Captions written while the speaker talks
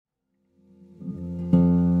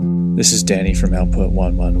This is Danny from Output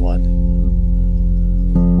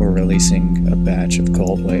 111. We're releasing a batch of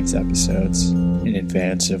Cold Waves episodes in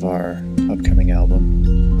advance of our upcoming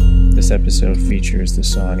album. This episode features the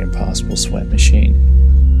song Impossible Sweat Machine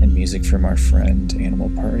and music from our friend Animal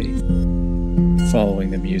Party. Following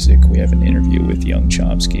the music, we have an interview with young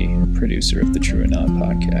Chomsky, producer of the True and Not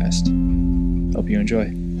podcast. Hope you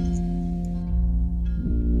enjoy.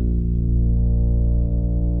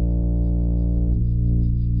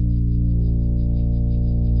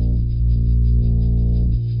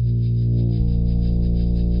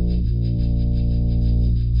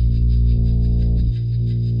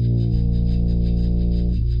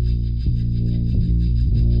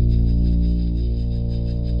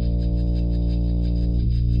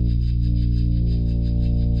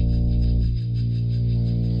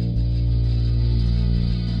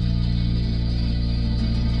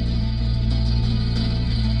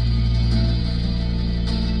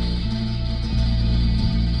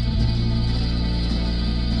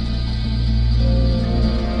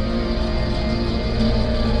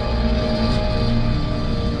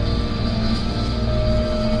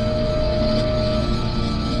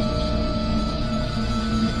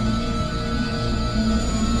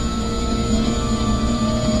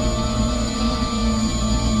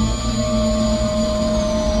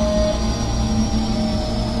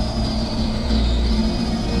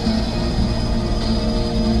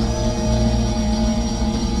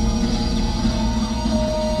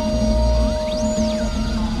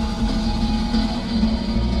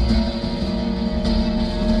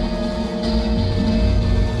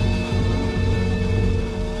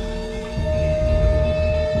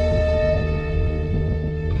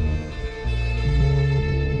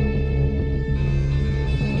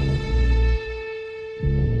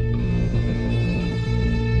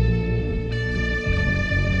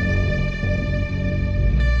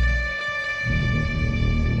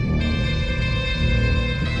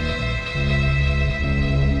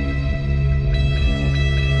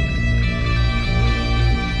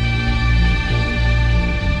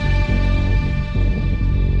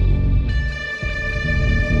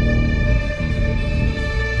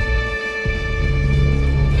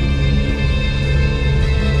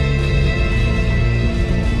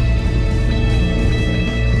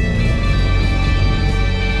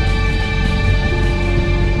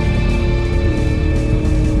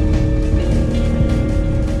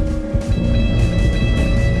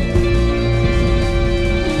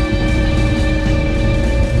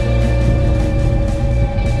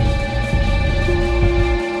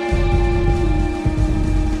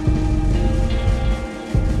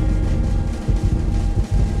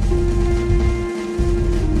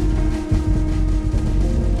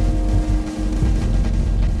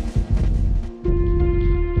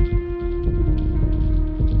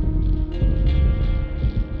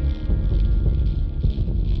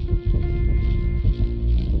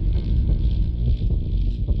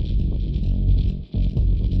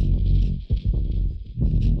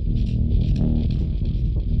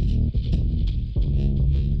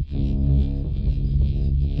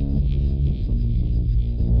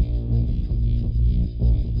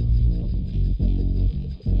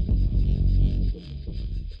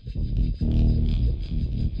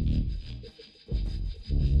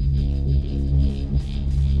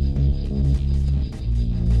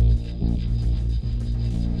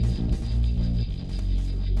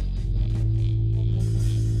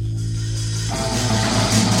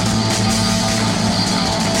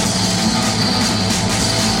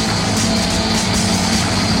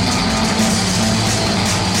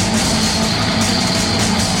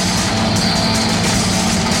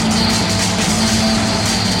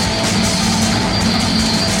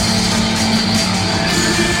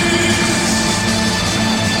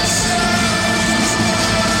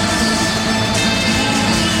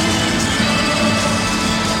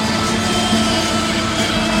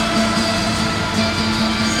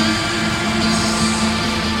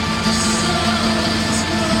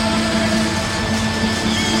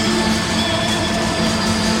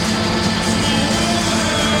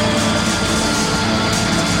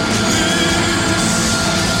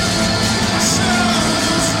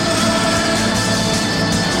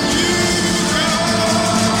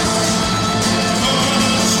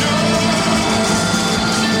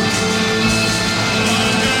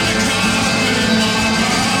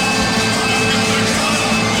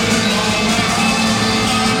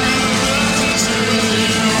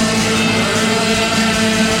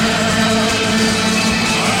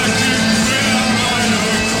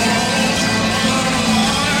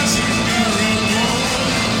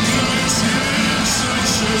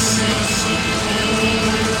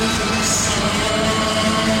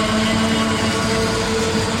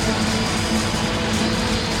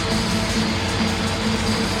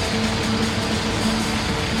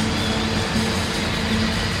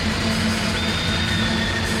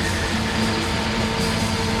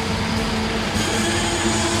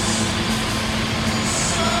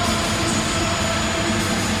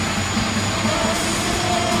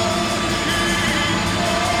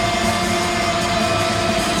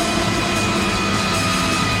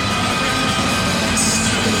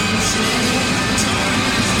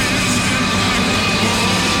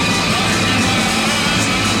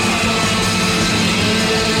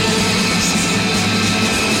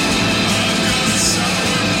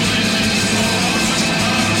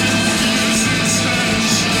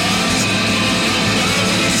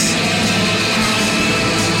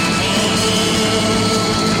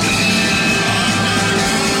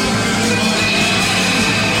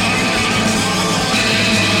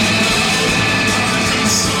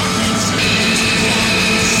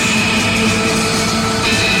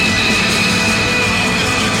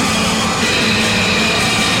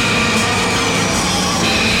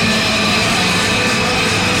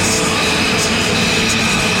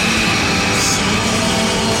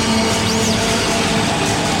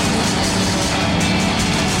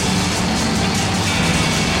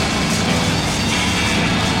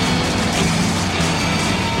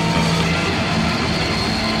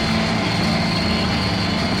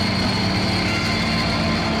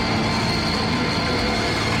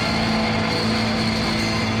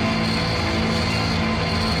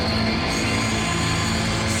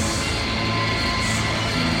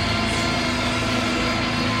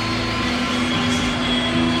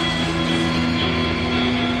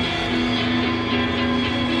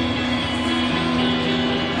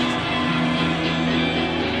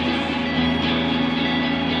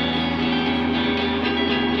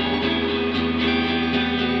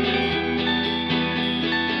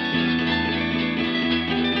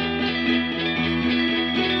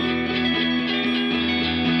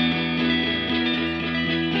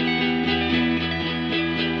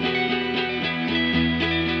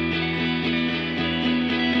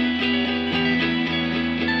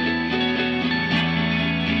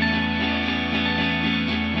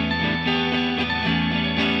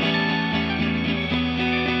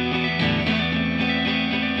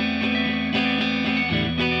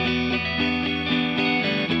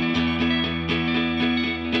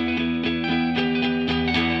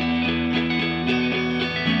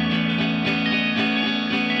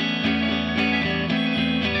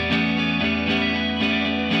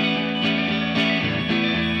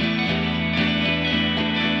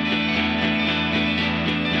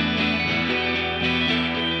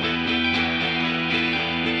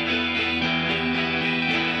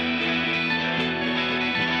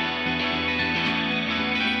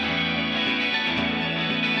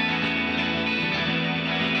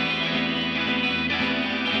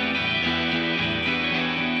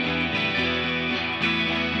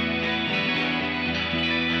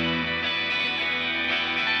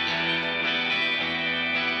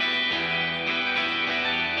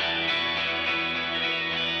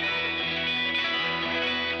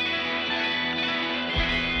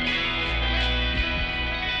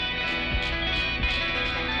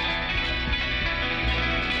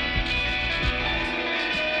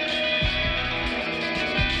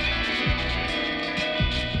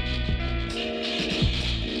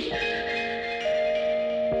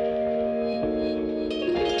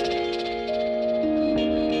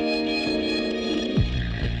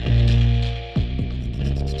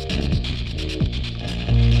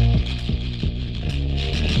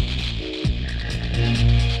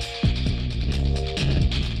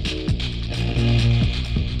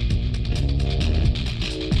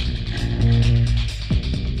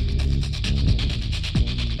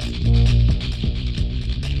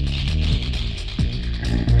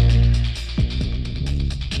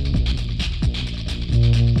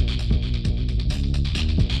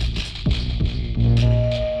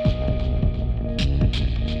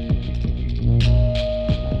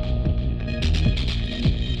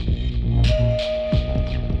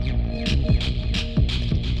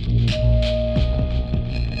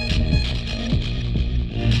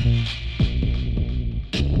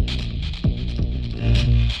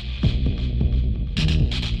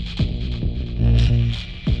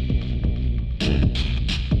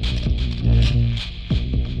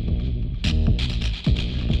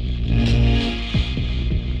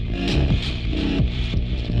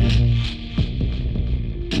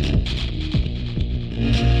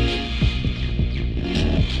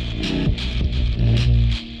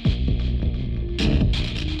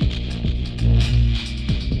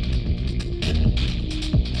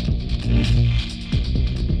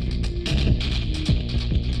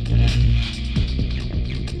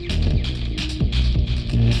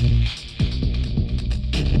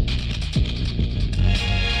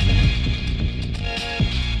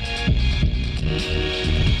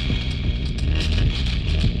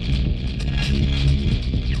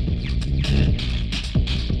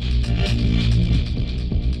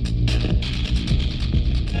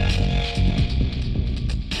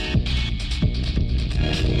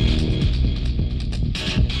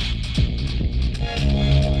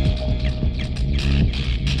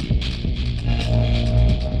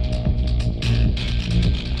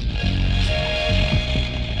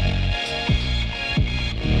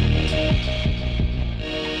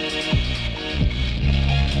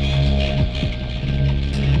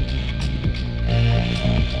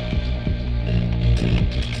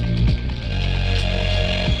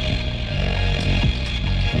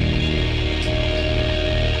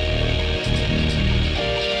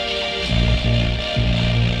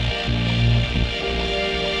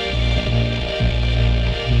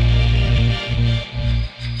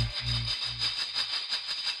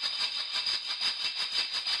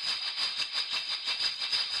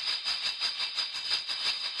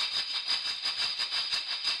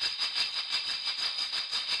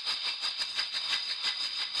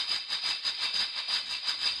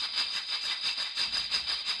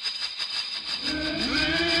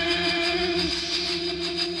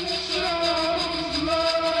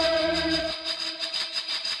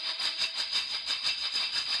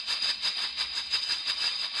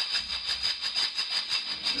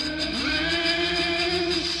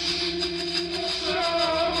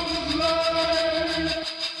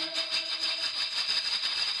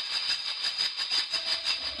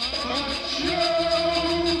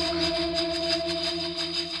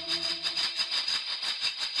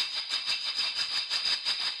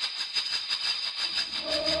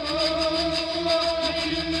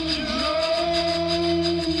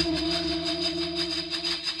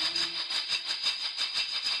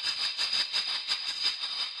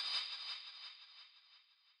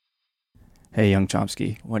 Hey, young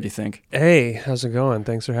Chomsky, what do you think? Hey, how's it going?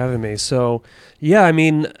 Thanks for having me. So, yeah, I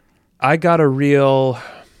mean, I got a real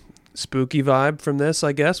spooky vibe from this,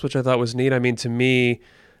 I guess, which I thought was neat. I mean, to me,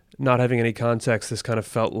 not having any context, this kind of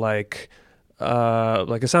felt like a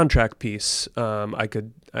soundtrack piece.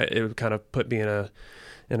 It would kind of put me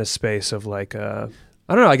in a space of like I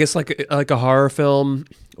don't know, I guess like a horror film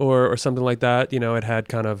or something like that. You know, it had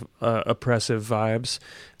kind of oppressive vibes.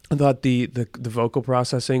 I thought the vocal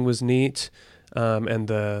processing was neat, and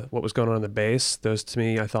what was going on in the bass. Those to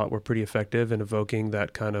me, I thought were pretty effective in evoking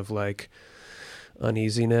that kind of like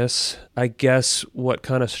uneasiness. I guess what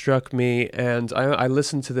kind of struck me, and I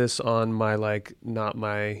listened to this on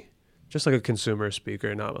my just like a consumer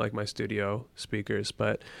speaker, not like my studio speakers,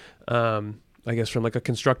 but I guess from like a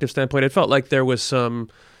constructive standpoint, it felt like there was some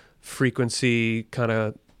frequency kind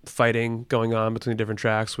of fighting going on between different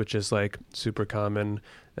tracks, which is like super common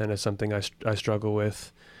and is something I struggle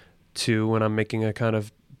with too when I'm making a kind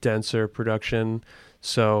of denser production.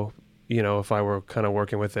 So, you know, if I were kind of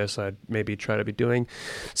working with this, I'd maybe try to be doing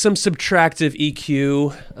some subtractive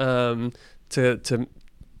EQ to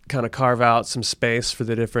kind of carve out some space for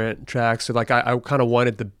the different tracks. So like I kind of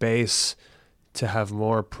wanted the bass to have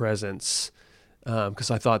more presence because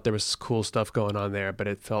I thought there was cool stuff going on there, but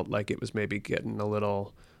it felt like it was maybe getting a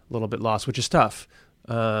little bit lost, which is tough.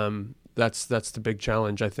 That's the big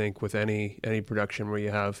challenge, I think, with any production where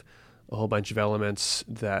you have a whole bunch of elements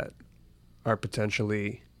that are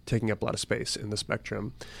potentially taking up a lot of space in the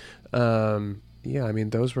spectrum. Yeah, I mean,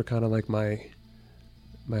 those were kind of like my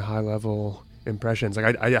high level impressions.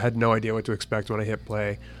 Like I had no idea what to expect when I hit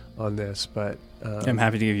play on this, but I'm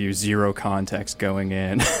happy to give you zero context going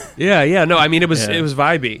in. yeah, no, I mean it was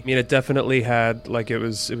vibey. I mean, it definitely had like it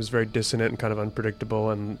was very dissonant and kind of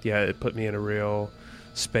unpredictable, and yeah, it put me in a real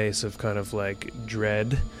space of kind of like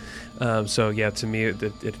dread. So yeah, to me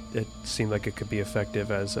it seemed like it could be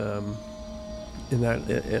effective as in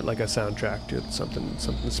that like a soundtrack to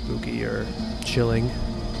something spooky or chilling.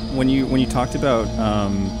 When you talked about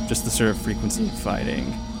just the sort of frequency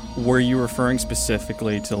fighting, were you referring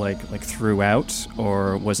specifically to like throughout,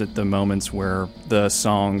 or was it the moments where the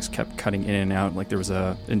songs kept cutting in and out, like there was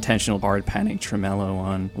a intentional hard panning tremolo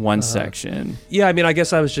on one section? Yeah, I mean, I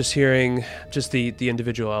guess I was just hearing just the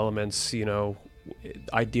individual elements, you know.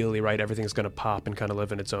 Ideally, right, everything's going to pop and kind of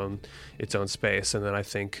live in its own space. And then I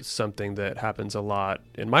think something that happens a lot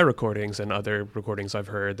in my recordings and other recordings I've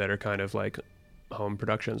heard that are kind of like home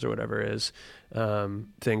productions or whatever is,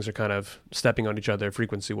 things are kind of stepping on each other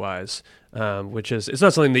frequency wise, which is, it's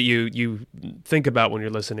not something that you think about when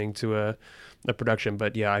you're listening to a production,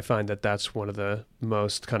 but yeah, I find that that's one of the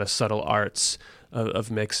most kind of subtle arts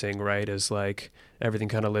of mixing, right? Is like everything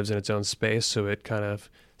kind of lives in its own space, so it kind of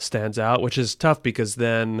stands out, which is tough because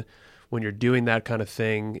then when you're doing that kind of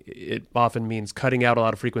thing, it often means cutting out a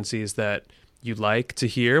lot of frequencies that you like to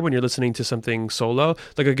hear when you're listening to something solo.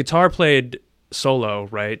 Like a guitar played solo,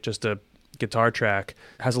 right? Just a guitar track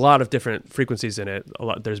has a lot of different frequencies in it.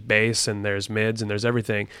 There's bass and there's mids and there's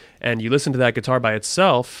everything. And you listen to that guitar by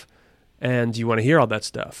itself and you want to hear all that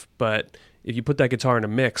stuff. But if you put that guitar in a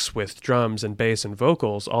mix with drums and bass and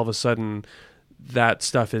vocals, all of a sudden that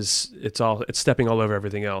stuff it's stepping all over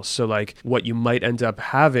everything else. So like what you might end up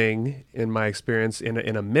having, in my experience, in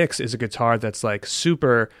a mix is a guitar that's like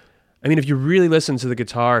super. I mean, if you really listen to the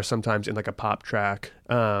guitar sometimes in like a pop track,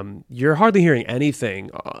 you're hardly hearing anything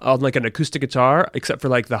on like an acoustic guitar except for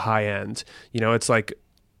like the high end. You know, it's like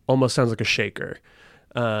almost sounds like a shaker.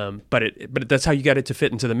 But that's how you get it to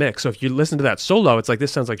fit into the mix. So if you listen to that solo, it's like,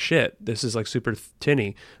 this sounds like shit. This is like super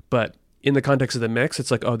tinny. But in the context of the mix,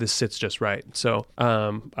 it's like, oh, this sits just right. So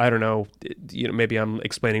I don't know, maybe I'm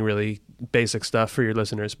explaining really basic stuff for your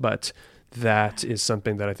listeners, but that is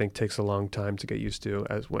something that I think takes a long time to get used to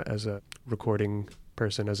as a recording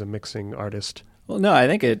person, as a mixing artist. Well, no, I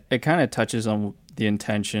think it kind of touches on the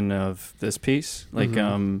intention of this piece. Like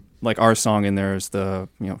like our song in there is the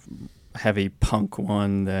heavy punk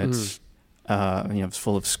one that's it's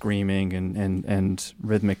full of screaming and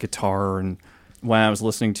rhythmic guitar. And when I was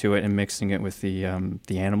listening to it and mixing it with the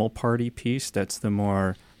Animal Party piece, that's the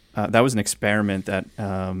more that was an experiment that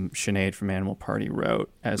Sinead from Animal Party wrote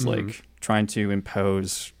as like trying to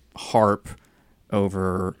impose harp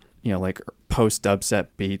over like post dubstep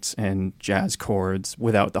beats and jazz chords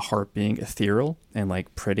without the harp being ethereal and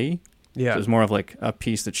like pretty. Yeah, so it was more of like a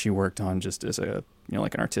piece that she worked on just as a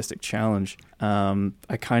like an artistic challenge.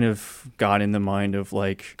 I kind of got in the mind of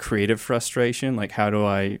like creative frustration, like how do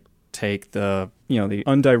I take the the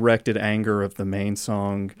undirected anger of the main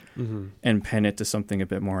song and pen it to something a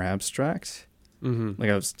bit more abstract. Like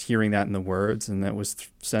I was hearing that in the words, and that was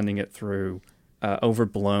sending it through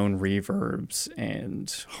overblown reverbs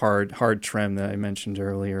and hard trem that I mentioned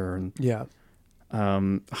earlier,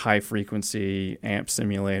 and high frequency amp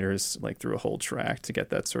simulators like through a whole track to get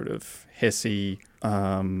that sort of hissy,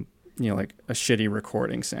 like a shitty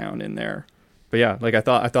recording sound in there. But yeah, like I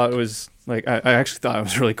thought it was like I actually thought it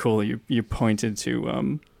was really cool that you pointed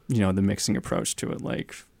to the mixing approach to it.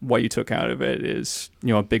 Like what you took out of it is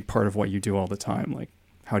a big part of what you do all the time. Like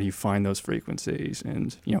how do you find those frequencies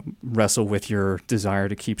and wrestle with your desire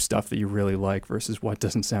to keep stuff that you really like versus what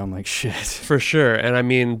doesn't sound like shit. For sure. And I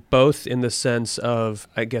mean both in the sense of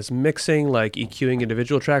I guess mixing, like EQing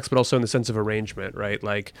individual tracks, but also in the sense of arrangement, right?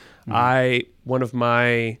 Like one of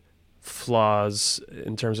my flaws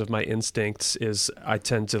in terms of my instincts is I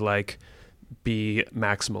tend to like be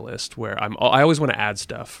maximalist, where I always want to add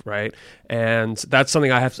stuff, right? And that's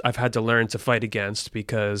something I've had to learn to fight against,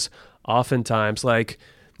 because oftentimes, like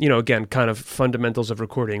again, kind of fundamentals of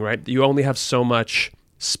recording, right? You only have so much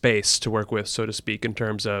space to work with, so to speak, in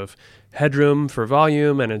terms of headroom for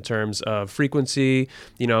volume and in terms of frequency.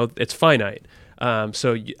 It's finite.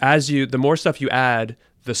 So the more stuff you add,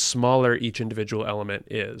 the smaller each individual element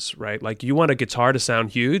is, right? Like you want a guitar to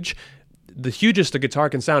sound huge. The hugest the guitar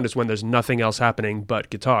can sound is when there's nothing else happening but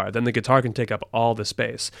guitar. Then the guitar can take up all the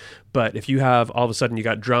space. But if you have all of a sudden you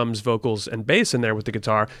got drums, vocals, and bass in there with the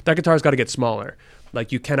guitar, that guitar's got to get smaller.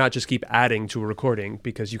 Like you cannot just keep adding to a recording,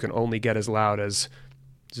 because you can only get as loud as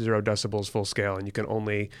 0 decibels full scale, and you can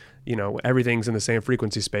only, everything's in the same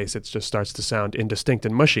frequency space. It just starts to sound indistinct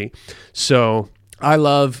and mushy. So I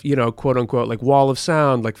love, quote unquote, like wall of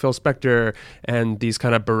sound, like Phil Spector and these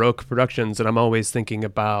kind of Baroque productions. And I'm always thinking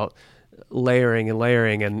about layering,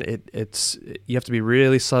 and it's you have to be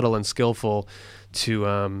really subtle and skillful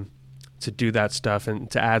to do that stuff and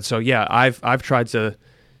to add. So yeah, I've tried to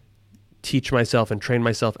teach myself and train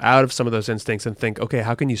myself out of some of those instincts and think, okay,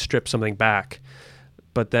 how can you strip something back?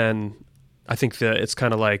 But then I think that it's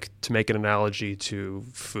kind of like, to make an analogy to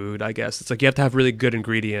food, I guess, it's like you have to have really good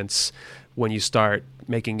ingredients when you start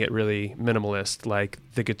making it really minimalist. Like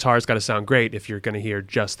the guitar's got to sound great if you're going to hear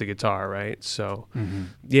just the guitar, right? So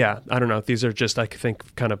yeah, I don't know. These are just, I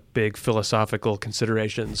think, kind of big philosophical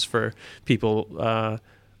considerations for people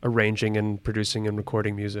arranging and producing and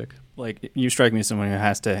recording music. Like you strike me as someone who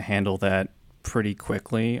has to handle that pretty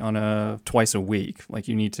quickly on twice a week. Like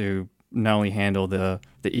you need to not only handle the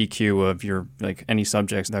EQ of your, like any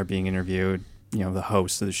subjects that are being interviewed, the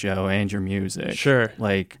host of the show and your music. Sure.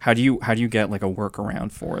 Like, how do you get like a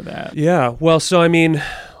workaround for that? Yeah. Well, so I mean,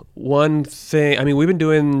 one thing, I mean, we've been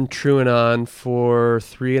doing True and On for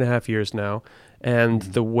 3.5 years now. And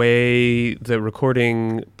the way the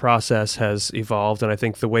recording process has evolved, and I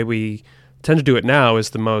think the way we tend to do it now is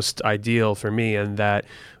the most ideal for me. And that,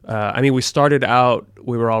 I mean, we started out,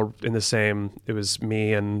 we were all in the same, it was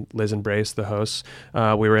me and Liz and Brace, the hosts.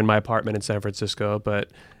 We were in my apartment in San Francisco, but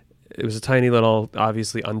it was a tiny little,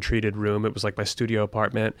 obviously untreated room. It was like my studio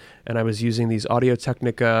apartment. And I was using these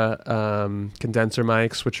Audio-Technica condenser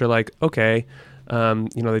mics, which are like, okay,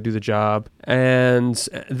 they do the job. And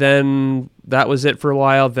then that was it for a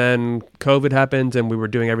while. Then COVID happened and we were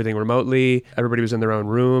doing everything remotely. Everybody was in their own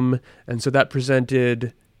room. And so that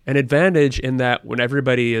presented an advantage in that when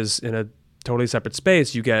everybody is in a totally separate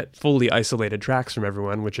space, you get fully isolated tracks from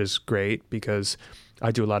everyone, which is great because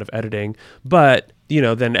I do a lot of editing. But,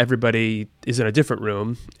 then everybody is in a different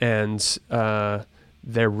room and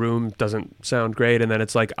their room doesn't sound great. And then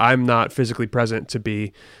it's like, I'm not physically present to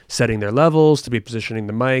be setting their levels, to be positioning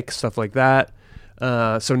the mic, stuff like that.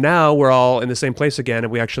 So now we're all in the same place again,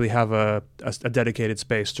 and we actually have a dedicated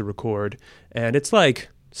space to record. And it's like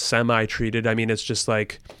semi-treated. I mean, it's just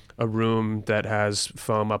like a room that has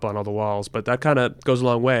foam up on all the walls, but that kind of goes a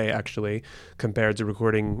long way actually compared to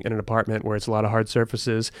recording in an apartment where it's a lot of hard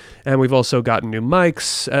surfaces. And we've also gotten new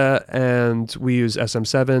mics, and we use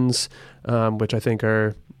SM7s, which I think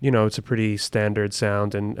are, it's a pretty standard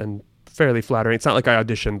sound and fairly flattering. It's not like I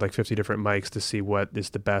auditioned like 50 different mics to see what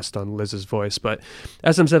is the best on Liz's voice, but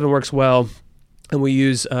SM7 works well. And we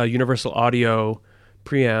use Universal Audio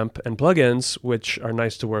preamp and plugins, which are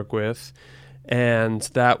nice to work with. And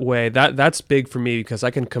that way, that's big for me because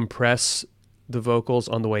I can compress the vocals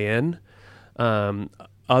on the way in.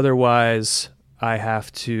 Otherwise, I'd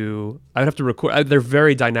have to record. They're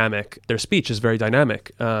very dynamic. Their speech is very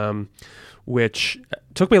dynamic, which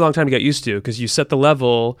took me a long time to get used to because you set the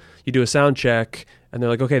level, you do a sound check, and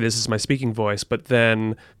they're like, okay, this is my speaking voice. But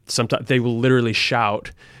then sometimes they will literally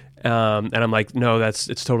shout, and I'm like, no,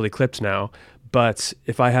 it's totally clipped now. But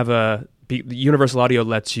if I have Universal Audio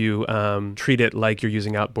lets you treat it like you're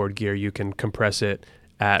using outboard gear. You can compress it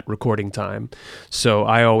at recording time. So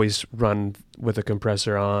I always run with a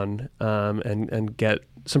compressor on and get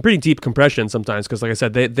some pretty deep compression sometimes because, like I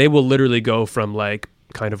said, they will literally go from like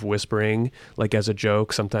kind of whispering, like as a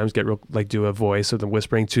joke, sometimes do a voice of them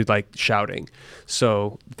whispering to like shouting.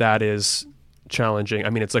 So that is challenging. I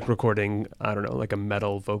mean, it's like recording, I don't know, like a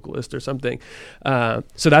metal vocalist or something.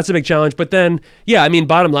 So that's a big challenge. But then, yeah, I mean,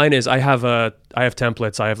 bottom line is I have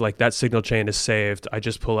templates. I have like that signal chain is saved. I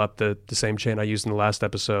just pull up the same chain I used in the last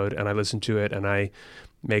episode and I listen to it and I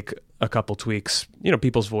make a couple tweaks.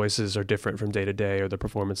 People's voices are different from day to day or the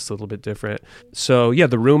performance is a little bit different. So yeah,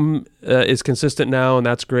 the room is consistent now and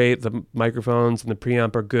that's great. The microphones and the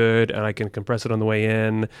preamp are good and I can compress it on the way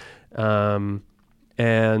in.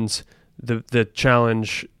 And the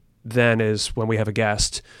challenge then is when we have a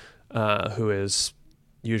guest who is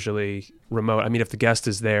usually remote. I mean, if the guest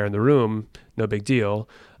is there in the room, no big deal.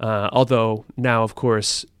 Although now, of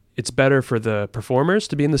course, it's better for the performers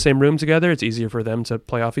to be in the same room together. It's easier for them to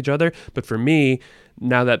play off each other. But for me,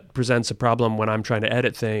 now that presents a problem when I'm trying to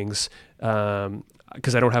edit things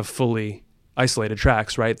because I don't have fully isolated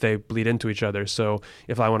tracks, right? They bleed into each other. So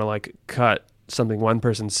if I want to like cut something one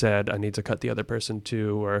person said, I need to cut the other person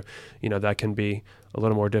too, or, that can be a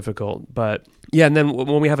little more difficult. But yeah, and then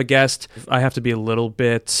when we have a guest, I have to be a little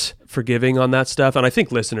bit forgiving on that stuff. And I think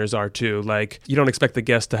listeners are too. Like, you don't expect the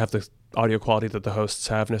guest to have the audio quality that the hosts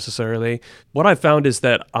have necessarily. What I've found is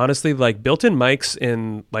that honestly, like built-in mics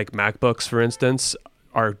in like MacBooks, for instance,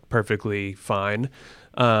 are perfectly fine.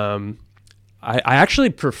 I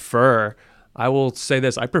actually prefer, I will say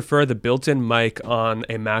this, I prefer the built-in mic on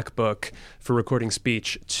a MacBook for recording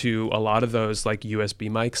speech to a lot of those like USB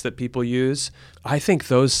mics that people use. I think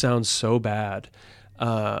those sound so bad.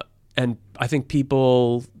 And I think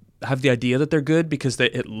people have the idea that they're good because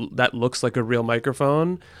that looks like a real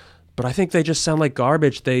microphone. But I think they just sound like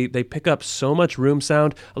garbage. They pick up so much room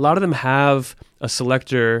sound. A lot of them have a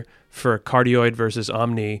selector for cardioid versus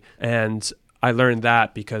omni, and I learned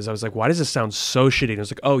that because I was like, why does this sound so shitty? And I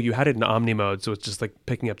was like, oh, you had it in omni mode, so it's just like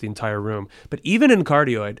picking up the entire room. But even in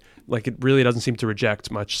cardioid, like it really doesn't seem to reject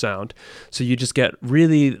much sound. So you just get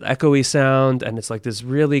really echoey sound, and it's like this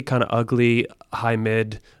really kind of ugly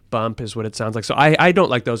high-mid bump is what it sounds like. So I don't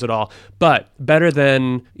like those at all. But better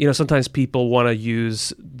than, sometimes people want to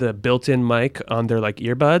use the built-in mic on their like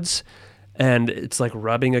earbuds, and it's like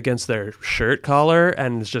rubbing against their shirt collar,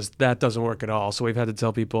 and it's just, that doesn't work at all. So we've had to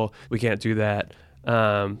tell people we can't do that.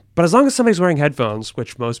 But as long as somebody's wearing headphones,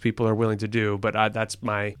 which most people are willing to do, but that's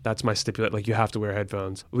my stipulate. Like, you have to wear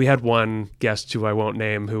headphones. We had one guest who I won't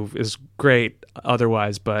name, who is great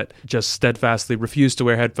otherwise, but just steadfastly refused to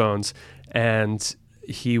wear headphones, and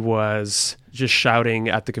he was just shouting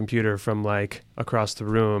at the computer from like across the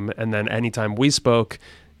room, and then anytime we spoke,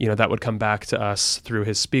 that would come back to us through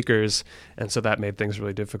his speakers, and so that made things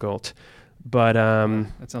really difficult. But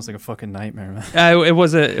that sounds like a fucking nightmare, man. It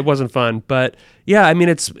wasn't fun, but yeah, I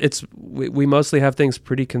mean, we mostly have things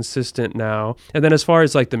pretty consistent now. And then as far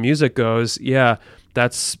as like the music goes, yeah,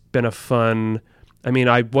 that's been a fun. I mean,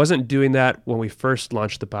 I wasn't doing that when we first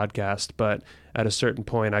launched the podcast, but at a certain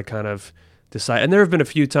point, I kind of decided. And there have been a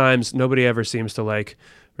few times, nobody ever seems to like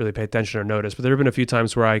really pay attention or notice, but there have been a few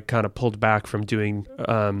times where I kind of pulled back from doing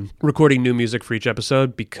recording new music for each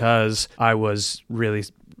episode because I was really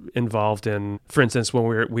involved in, for instance, when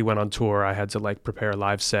we went on tour, I had to like prepare a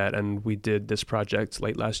live set, and we did this project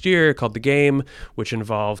late last year called The Game, which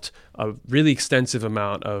involved a really extensive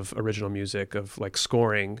amount of original music, of like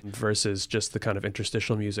scoring versus just the kind of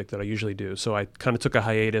interstitial music that I usually do. So I kind of took a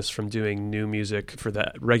hiatus from doing new music for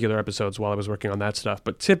the regular episodes while I was working on that stuff.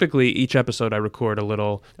 But typically each episode I record a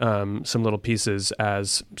little, some little pieces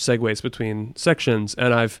as segues between sections,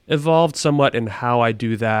 and I've evolved somewhat in how I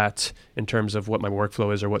do that in terms of what my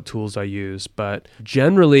workflow is or what tools I use. But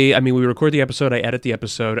generally, I mean, we record the episode, I edit the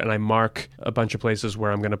episode, and I mark a bunch of places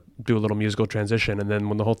where I'm going to do a little musical transition. And then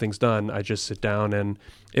when the whole thing's done, I just sit down, and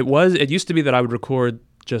it used to be that I would record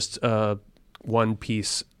just one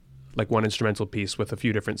piece, like one instrumental piece with a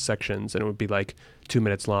few different sections, and it would be like 2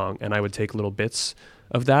 minutes long, and I would take little bits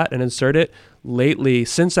of that and insert it. Lately,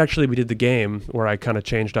 since actually we did The Game, where I kind of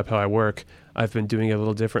changed up how I work, I've been doing it a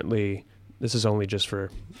little differently. This is only just for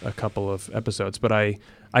a couple of episodes, but I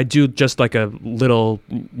do just like a little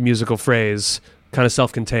musical phrase, kind of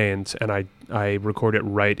self-contained, and I record it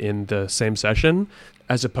right in the same session,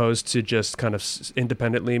 as opposed to just kind of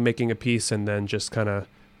independently making a piece and then just kind of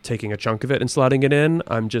taking a chunk of it and slotting it in.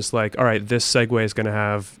 I'm just like, all right, this segue is going to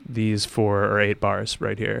have these 4 or 8 bars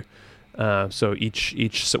right here. So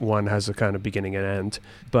each one has a kind of beginning and end.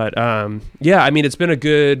 But yeah, I mean,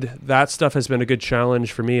 that stuff has been a good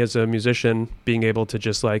challenge for me as a musician, being able to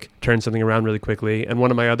just like turn something around really quickly. And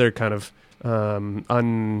one of my other kind of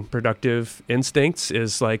unproductive instincts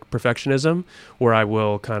is like perfectionism, where I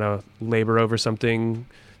will kind of labor over something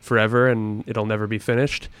forever and it'll never be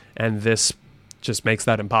finished. And this just makes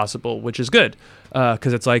that impossible, which is good,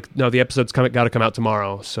 because it's like, no, the episode's got to come out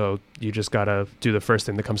tomorrow, so you just got to do the first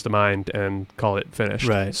thing that comes to mind and call it finished.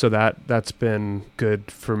 Right. So that's been good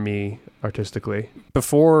for me artistically.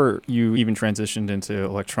 Before you even transitioned into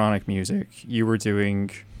electronic music, you were doing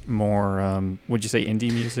more, would you say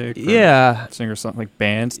indie music? Yeah. Singer-song, like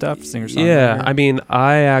band stuff? Singer-songwriter? Yeah, I mean,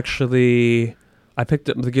 I picked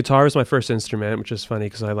up, the guitar was my first instrument, which is funny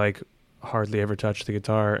because I like hardly ever touch the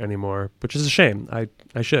guitar anymore, which is a shame.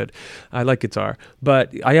 I should. I like guitar.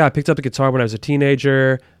 But I picked up the guitar when I was a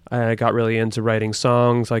teenager. I got really into writing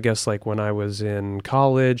songs, I guess, like when I was in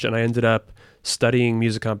college, and I ended up studying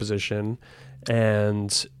music composition.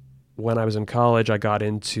 And when I was in college, I got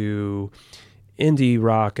into indie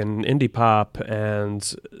rock and indie pop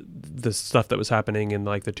and the stuff that was happening in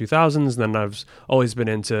like the 2000s. And then I've always been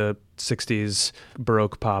into 60s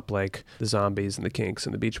Baroque pop, like the Zombies and the Kinks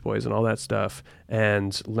and the Beach Boys and all that stuff.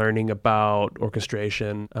 And learning about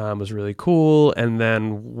orchestration was really cool. And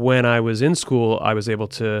then when I was in school, I was able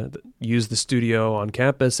to use the studio on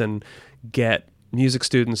campus and get music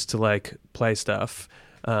students to like play stuff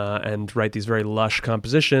and write these very lush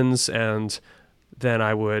compositions. And then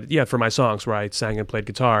I would, for my songs where I sang and played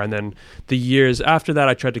guitar. And then the years after that,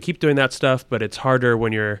 I tried to keep doing that stuff, but it's harder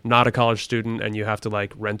when you're not a college student and you have to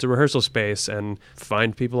like rent a rehearsal space and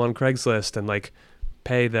find people on Craigslist and like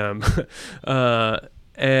pay them.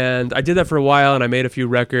 And I did that for a while and I made a few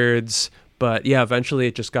records, but yeah, eventually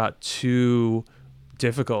it just got too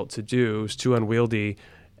difficult to do. It was too unwieldy.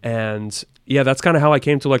 And yeah, that's kind of how I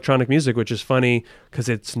came to electronic music, which is funny because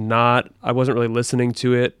I wasn't really listening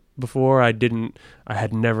to it before. I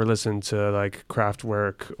had never listened to like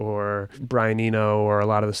Kraftwerk or Brian Eno or a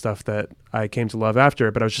lot of the stuff that I came to love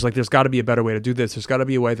after, but I was just like, there's got to be a better way to do this. There's got to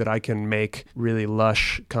be a way that I can make really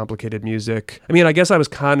lush, complicated music. I mean, I guess I was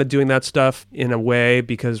kind of doing that stuff in a way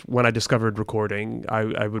because when I discovered recording,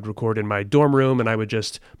 I would record in my dorm room and I would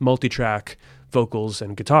just multi-track vocals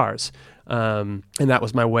and guitars. And that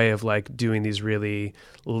was my way of like doing these really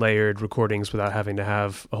layered recordings without having to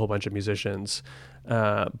have a whole bunch of musicians.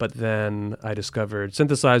 But then I discovered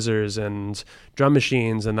synthesizers and drum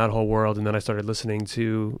machines and that whole world. And then I started listening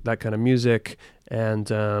to that kind of music. And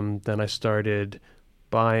then I started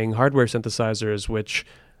buying hardware synthesizers, which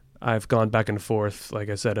I've gone back and forth, like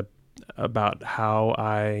I said, about how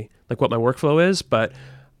what my workflow is, but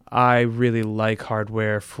I really like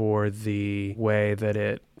hardware for the way that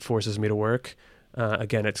it forces me to work.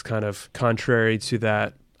 Again, it's kind of contrary to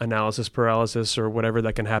that analysis paralysis or whatever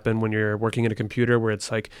that can happen when you're working in a computer, where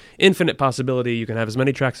it's like infinite possibility. You can have as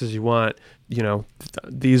many tracks as you want.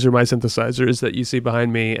 These are my synthesizers that you see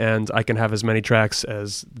behind me, and I can have as many tracks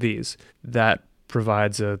as these. That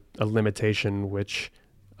provides a limitation, which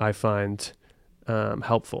I find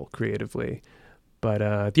helpful creatively.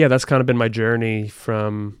 But that's kind of been my journey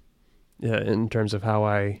in terms of how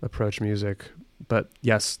I approach music. But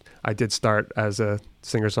yes, I did start as a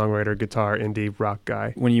singer-songwriter, guitar, indie rock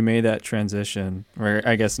guy. When you made that transition, or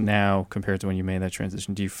I guess now compared to when you made that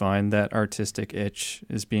transition, do you find that artistic itch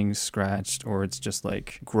is being scratched, or it's just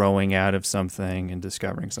like growing out of something and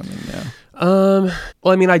discovering something new?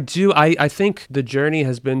 Well, I mean, I do. I think the journey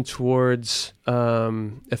has been towards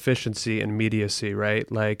efficiency and immediacy,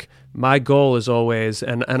 right? Like my goal is always,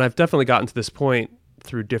 and I've definitely gotten to this point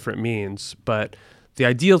through different means, but the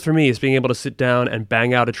ideal for me is being able to sit down and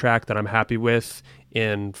bang out a track that I'm happy with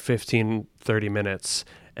in 15, 30 minutes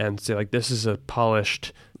and say, like, this is a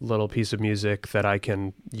polished little piece of music that I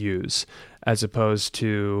can use, as opposed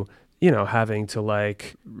to, having to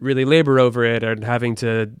like really labor over it and having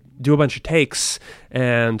to do a bunch of takes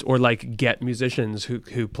or like get musicians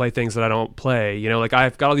who play things that I don't play. Like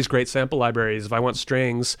I've got all these great sample libraries. If I want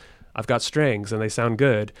strings, I've got strings and they sound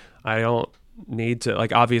good. I don't need to,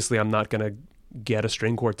 like, obviously I'm not going to get a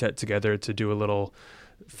string quartet together to do a little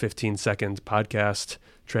 15-second podcast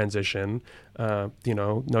transition.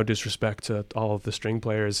 No disrespect to all of the string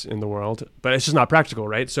players in the world, but it's just not practical,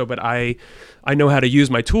 right? So, but I know how to use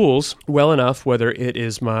my tools well enough, whether it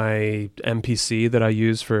is my MPC that I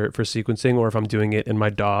use for sequencing, or if I'm doing it in my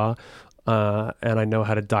DAW, and I know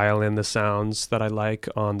how to dial in the sounds that I like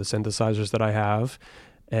on the synthesizers that I have.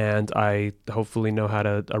 And I hopefully know how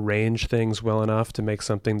to arrange things well enough to make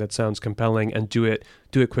something that sounds compelling and do it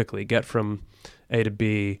quickly, get from A to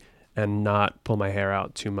B and not pull my hair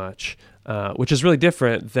out too much, which is really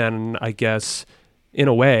different than, I guess, in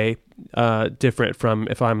a way, different from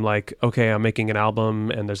if I'm like, okay, I'm making an album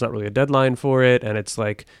and there's not really a deadline for it and it's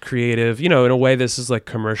like creative, in a way this is like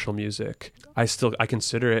commercial music. I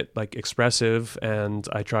consider it like expressive and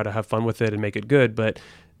I try to have fun with it and make it good, but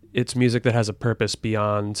it's music that has a purpose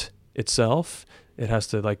beyond itself. It has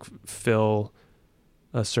to like fit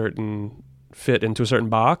into a certain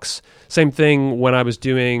box. Same thing when I was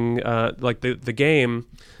doing like the game,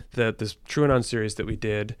 this TrueAnon series that we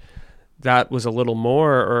did. That was a little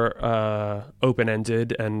more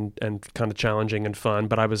open-ended and kind of challenging and fun.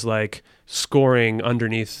 But I was like scoring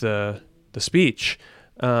underneath the speech.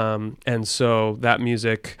 And so that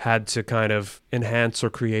music had to kind of enhance or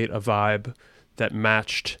create a vibe that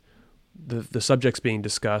matched the subjects being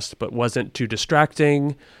discussed, but wasn't too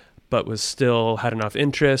distracting, but was still had enough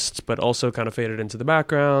interest, but also kind of faded into the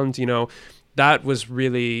background. That was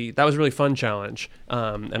really fun challenge,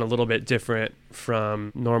 and a little bit different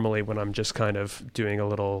from normally when I'm just kind of doing a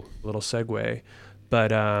little segue.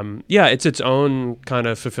 But it's its own kind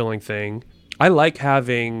of fulfilling thing. I like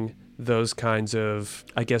having those kinds of,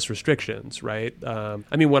 I guess, restrictions, right?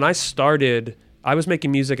 When I started, I was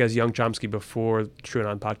making music as Young Chomsky before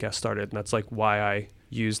TrueAnon podcast started, and that's like why I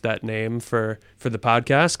used that name for the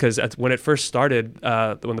podcast, because when it first started,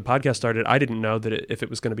 when the podcast started, I didn't know that if it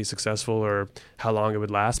was going to be successful or how long it would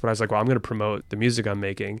last, but I was like, well, I'm going to promote the music I'm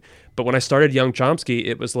making. But when I started Young Chomsky,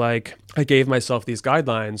 it was like I gave myself these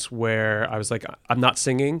guidelines where I was like, I'm not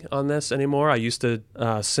singing on this anymore. I used to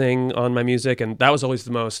sing on my music, and that was always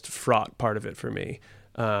the most fraught part of it for me.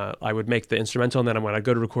 I would make the instrumental, and then when I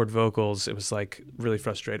go to record vocals, it was like really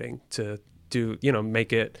frustrating to do,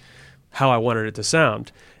 make it how I wanted it to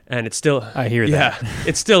sound. And it's still, I hear that. Yeah,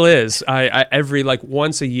 it still is. I every like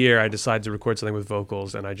once a year, I decide to record something with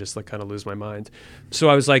vocals, and I just like kind of lose my mind. So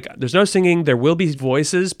I was like, there's no singing. There will be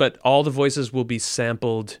voices, but all the voices will be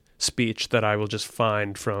sampled speech that I will just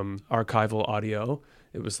find from archival audio.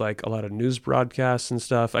 It was like a lot of news broadcasts and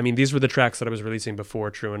stuff. These were the tracks that I was releasing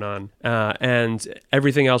before TrueAnon, and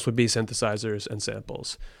everything else would be synthesizers and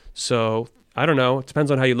samples. So I don't know. It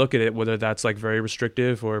depends on how you look at it, whether that's like very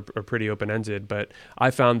restrictive or pretty open-ended. But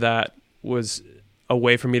I found that was a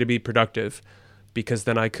way for me to be productive, because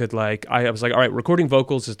then I could I was like, all right, recording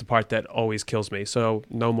vocals is the part that always kills me. So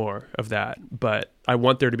no more of that. But I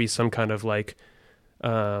want there to be some kind of like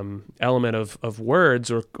element of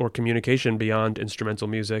words or communication beyond instrumental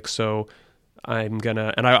music. So I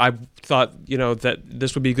thought, that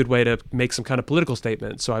this would be a good way to make some kind of political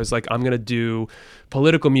statement. So I was like, I'm going to do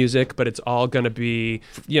political music, but it's all going to be,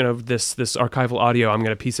 this archival audio. I'm going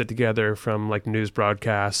to piece it together from like news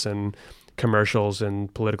broadcasts and commercials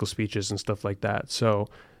and political speeches and stuff like that. So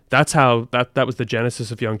that's how that was the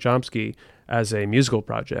genesis of Young Chomsky as a musical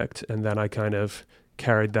project. And then I kind of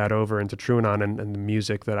carried that over into TrueAnon, and the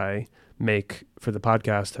music that I make for the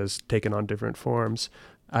podcast has taken on different forms.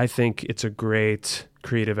 I think it's a great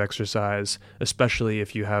creative exercise, especially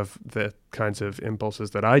if you have the kinds of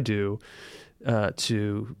impulses that I do,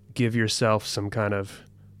 to give yourself some kind of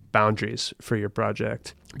boundaries for your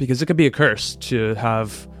project. Because it could be a curse to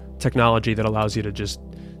have technology that allows you to just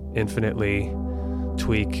infinitely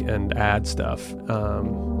tweak and add stuff.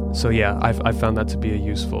 So yeah, I've found that to be a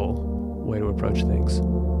useful way to approach things.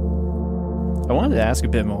 I wanted to ask a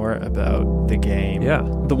bit more about the game. Yeah.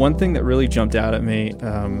 The one thing that really jumped out at me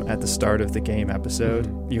at the start of the game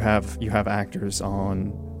episode, you have actors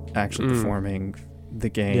on actually performing the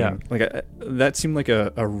game. Yeah. Like that seemed like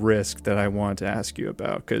a risk that I wanted to ask you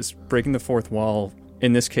about, because breaking the fourth wall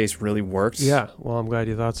in this case really worked. Yeah. Well, I'm glad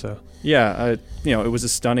you thought so. Yeah. It was a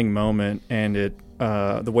stunning moment, and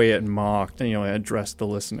the way it mocked, it addressed the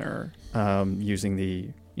listener using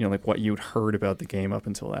the like what you'd heard about the game up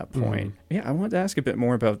until that point. Yeah, I wanted to ask a bit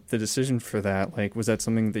more about the decision for that. Like, was that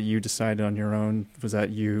something that you decided on your own? Was that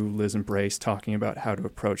you, Liz, and Brace talking about how to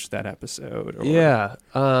approach that episode? Or? Yeah.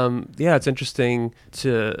 It's interesting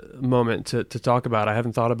to talk about. I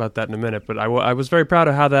haven't thought about that in a minute, but I was very proud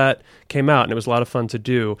of how that came out, and it was a lot of fun to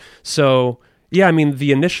do. So, yeah, I mean,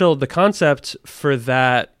 the concept for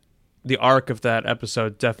that, the arc of that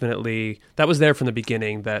episode, definitely, that was there from the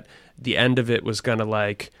beginning, that the end of it was going to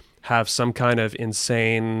like have some kind of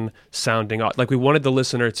insane sounding, like we wanted the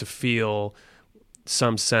listener to feel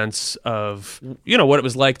some sense of, what it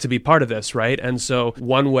was like to be part of this, right? And so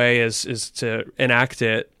one way is to enact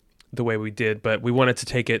it the way we did, but we wanted to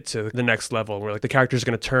take it to the next level. We're like, the character is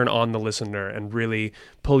going to turn on the listener and really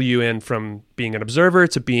pull you in from being an observer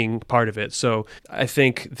to being part of it. So I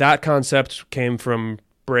think that concept came from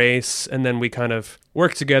Brace, and then we kind of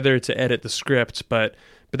worked together to edit the script, but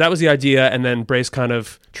that was the idea. And then Brace kind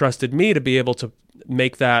of trusted me to be able to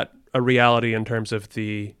make that a reality in terms of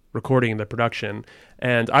the recording and the production.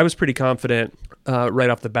 And I was pretty confident right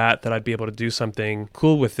off the bat that I'd be able to do something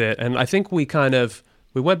cool with it. And I think we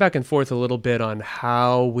went back and forth a little bit on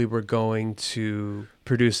how we were going to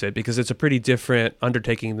produce it, because it's a pretty different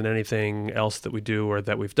undertaking than anything else that we do or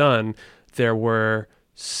that we've done. There were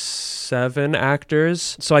 7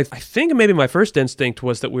 actors. So I think maybe my first instinct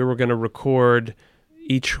was that we were going to record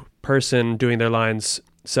each person doing their lines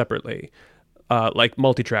separately, like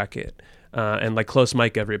multi-track it, and like close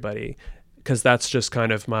mic everybody, because that's just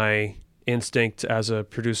kind of my instinct as a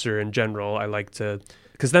producer in general. I like to,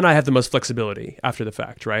 because then I have the most flexibility after the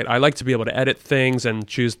fact, right? I like to be able to edit things and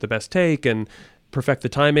choose the best take and perfect the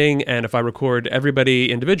timing. And if I record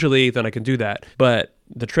everybody individually, then I can do that. But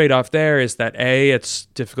the trade-off there is that it's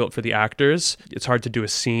difficult for the actors. It's hard to do a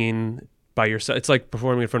scene by yourself. It's like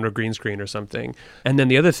performing in front of a green screen or something. And then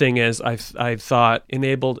the other thing is I thought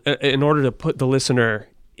in order to put the listener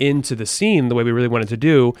into the scene the way we really wanted to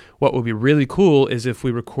do, what would be really cool is if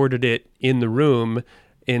we recorded it in the room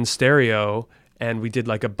in stereo and we did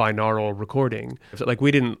like a binaural recording. Like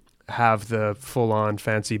we didn't have the full-on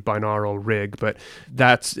fancy binaural rig, but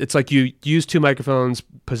it's like you use 2 microphones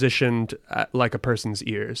positioned like a person's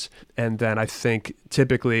ears, and then I think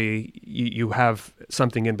typically you have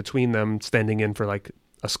something in between them standing in for like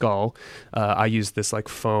a skull. I use this like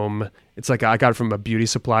foam, it's like I got it from a beauty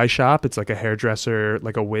supply shop. It's like a hairdresser,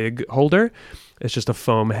 like a wig holder. It's just a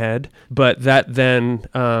foam head, but that then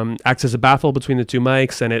acts as a baffle between the 2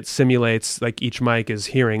 mics, and it simulates like each mic is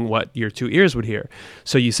hearing what your 2 ears would hear.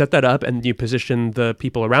 So you set that up and you position the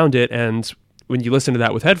people around it, and when you listen to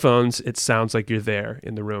that with headphones, it sounds like you're there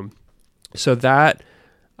in the room. So that,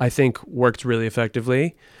 I think, worked really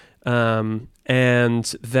effectively. And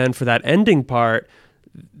then for that ending part,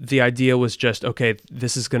 the idea was just, okay,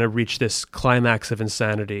 this is going to reach this climax of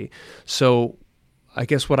insanity. So I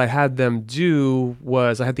guess what I had them do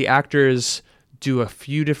was I had the actors do a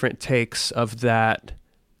few different takes of that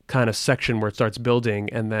kind of section where it starts building,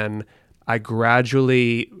 and then I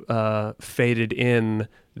gradually faded in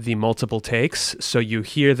the multiple takes. So you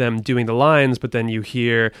hear them doing the lines, but then you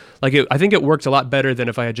hear, I think it worked a lot better than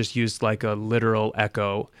if I had just used like a literal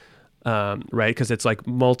echo, right? Because it's like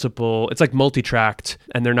multi-tracked,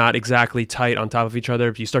 and they're not exactly tight on top of each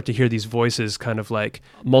other. But you start to hear these voices kind of like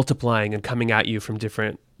multiplying and coming at you from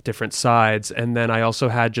different sides. And then I also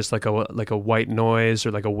had just like a white noise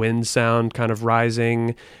or like a wind sound kind of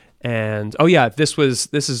rising. And oh yeah, this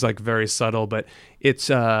is like very subtle, but it's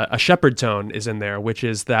a shepherd tone is in there, which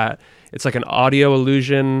is that it's like an audio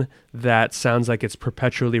illusion that sounds like it's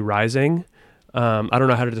perpetually rising. I don't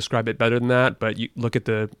know how to describe it better than that, but you look at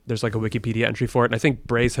there's like a Wikipedia entry for it. And I think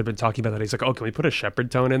Brace had been talking about that. He's like, oh, can we put a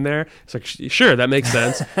shepherd tone in there? It's like, sure, that makes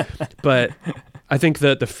sense. But I think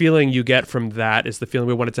that the feeling you get from that is the feeling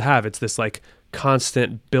we wanted to have. It's this like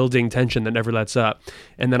constant building tension that never lets up.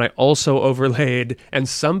 And then I also overlaid, and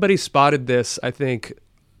somebody spotted this, I think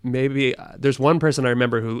maybe there's one person I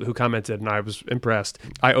remember who commented, and I was impressed.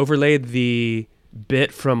 I overlaid the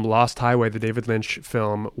bit from Lost Highway, the David Lynch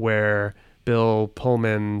film, where Bill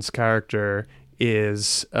Pullman's character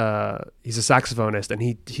is he's a saxophonist, and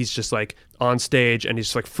he's just like on stage and he's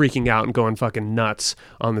just like freaking out and going fucking nuts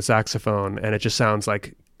on the saxophone, and it just sounds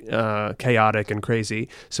like chaotic and crazy.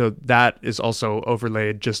 So that is also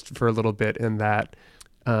overlaid just for a little bit in that,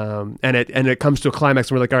 and it comes to a climax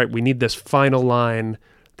and we're like, all right, we need this final line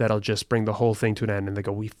that'll just bring the whole thing to an end, and they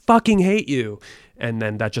go, we fucking hate you, and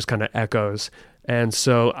then that just kind of echoes. And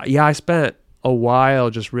so yeah, I spent a while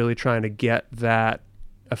just really trying to get that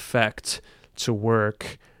effect to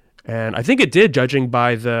work, and I think it did, judging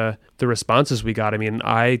by the responses we got. I mean,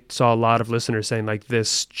 I saw a lot of listeners saying like,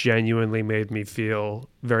 this genuinely made me feel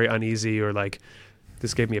very uneasy, or like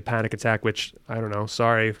this gave me a panic attack, which I don't know,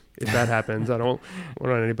 sorry if that happens. I don't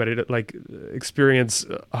want anybody to like experience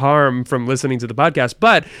harm from listening to the podcast,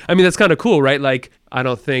 but I mean, that's kind of cool, right? Like, I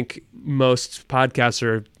don't think most podcasts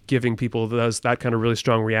are giving people that kind of really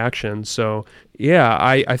strong reaction. So yeah,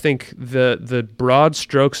 I think the broad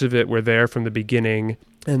strokes of it were there from the beginning,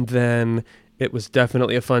 and then it was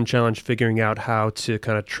definitely a fun challenge figuring out how to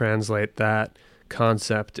kind of translate that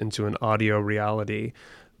concept into an audio reality.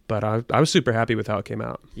 But I was super happy with how it came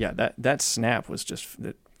out. Yeah, that snap was just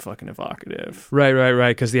fucking evocative. Right.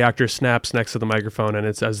 Because the actor snaps next to the microphone, and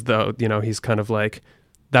it's as though, he's kind of like,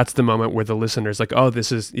 that's the moment where the listener's like, oh,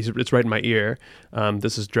 it's right in my ear.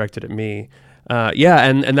 This is directed at me. Yeah,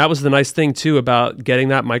 and that was the nice thing too about getting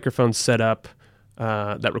that microphone set up,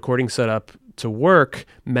 that recording set up to work,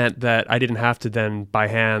 meant that I didn't have to then by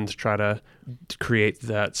hand try to create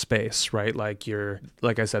that space, right? Like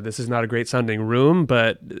I said, this is not a great sounding room,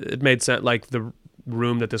 but it made sense. Like the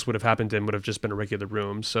room that this would have happened in would have just been a regular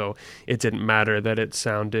room. So it didn't matter that it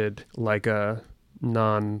sounded like a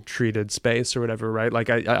non-treated space or whatever, right? Like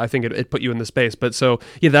I think it put you in the space. But so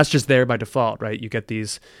yeah, that's just there by default, right? You get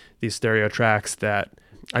these stereo tracks that,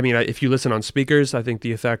 I mean, if you listen on speakers, I think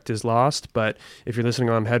the effect is lost. But if you're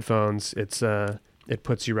listening on headphones, it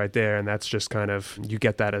puts you right there, and that's just kind of, you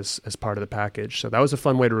get that as part of the package. So that was a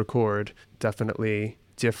fun way to record, definitely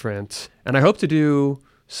different. And I hope to do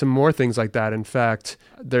some more things like that. In fact,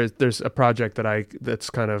 there's a project that's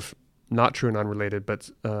kind of not true and unrelated,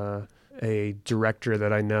 but a director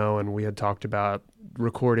that I know, and we had talked about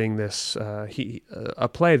recording this a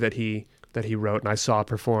play that he wrote, and I saw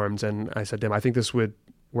performed, and I said to him, I think this would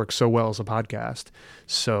work so well as a podcast.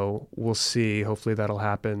 So we'll see. Hopefully that'll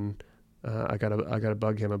happen. I gotta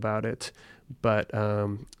bug him about it. But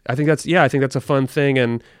I think that's a fun thing,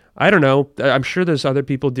 and I don't know, I'm sure there's other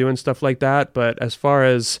people doing stuff like that, but as far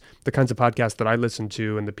as the kinds of podcasts that I listen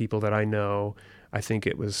to and the people that I know, I think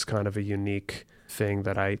it was kind of a unique thing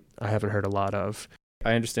that I haven't heard a lot of.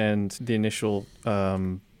 I understand the initial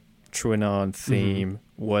TrueAnon theme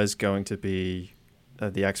was going to be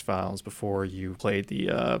the X-Files before you played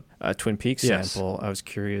the Twin Peaks sample. I was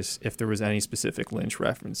curious if there was any specific Lynch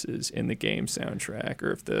references in the game soundtrack,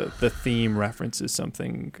 or if the theme references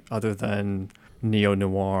something other than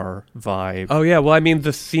neo-noir vibe. Oh yeah, well I mean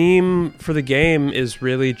the theme for the game is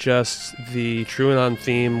really just the TrueAnon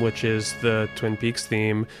theme, which is the Twin Peaks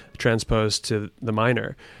theme transposed to the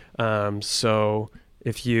minor. So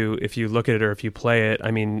if you look at it or if you play it, I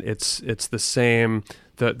mean it's the same.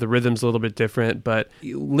 The rhythm's a little bit different, but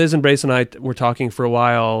Liz and Brace and I were talking for a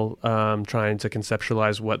while, trying to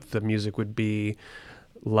conceptualize what the music would be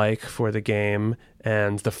like for the game.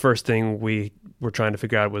 And the first thing we were trying to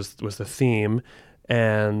figure out was the theme.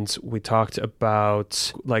 And we talked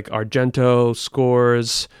about like Argento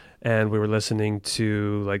scores, and we were listening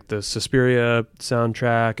to like the Suspiria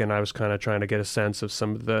soundtrack, and I was kind of trying to get a sense of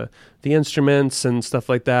some of the instruments and stuff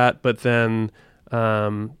like that. But then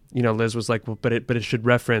Liz was like, well, but it should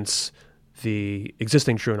reference the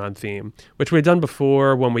existing TrueAnon theme, which we had done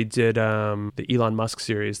before when we did the Elon Musk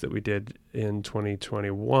series that we did in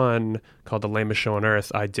 2021 called The Lamest Show on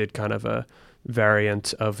Earth. I did kind of a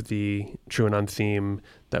variant of the TrueAnon theme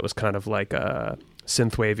that was kind of like a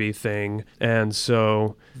synthwavy thing, and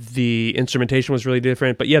so the instrumentation was really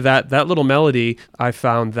different. But yeah, that little melody, I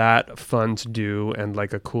found that fun to do, and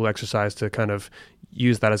like a cool exercise to kind of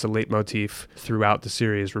use that as a leitmotif throughout the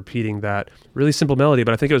series, repeating that really simple melody.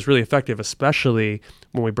 But I think it was really effective, especially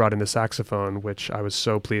when we brought in the saxophone, which I was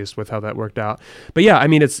so pleased with how that worked out. But yeah, I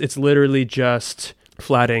mean, it's literally just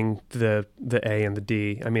flatting the A and the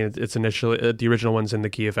D. I mean, it's initially the original one's in the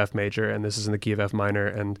key of F major, and this is in the key of F minor,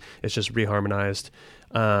 and it's just reharmonized.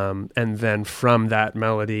 And then from that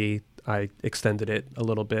melody, I extended it a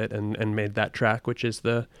little bit and made that track, which is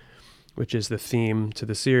the theme to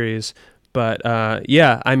the series. But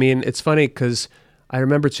yeah, I mean, it's funny because I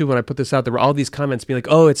remember too when I put this out, there were all these comments being like,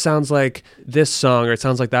 "Oh, it sounds like this song or it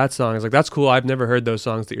sounds like that song." I was like, "That's cool. I've never heard those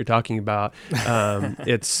songs that you're talking about."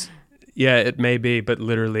 Yeah, it may be, but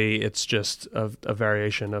literally it's just a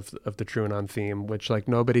variation of the Truanon theme, which like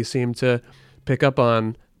nobody seemed to pick up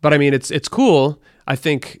on. But I mean, it's cool. I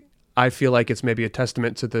feel like it's maybe a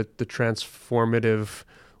testament to the transformative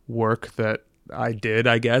work that I did,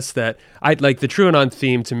 I guess, that I like the Truanon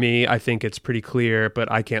theme. To me, I think it's pretty clear, but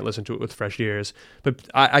I can't listen to it with fresh ears. But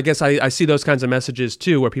I guess I see those kinds of messages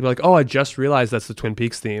too, where people are like, "Oh, I just realized that's the Twin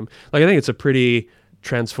Peaks theme." Like, I think it's a pretty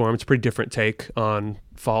transformed, it's a pretty different take on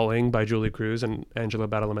Falling by Julie Cruz and Angelo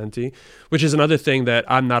Badalamenti, which is another thing that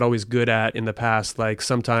I'm not always good at in the past. Like,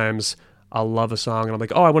 sometimes I'll love a song and I'm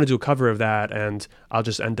like, "Oh, I want to do a cover of that," and I'll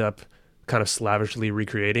just end up kind of slavishly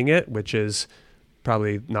recreating it, which is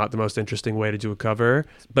probably not the most interesting way to do a cover.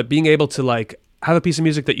 But being able to like have a piece of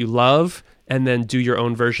music that you love and then do your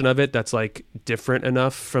own version of it that's like different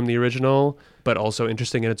enough from the original but also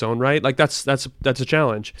interesting in its own right, like that's a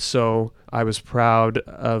challenge. So I was proud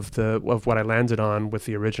of what I landed on with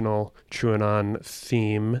the original Truanon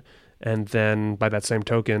theme, and then by that same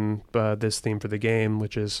token, this theme for the game,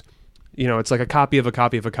 which is, you know, it's like a copy of a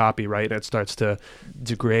copy of a copy, right? And it starts to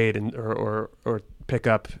degrade and or pick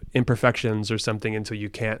up imperfections or something until you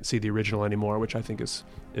can't see the original anymore, which I think is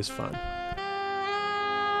fun.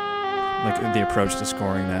 Like the approach to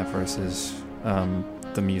scoring that versus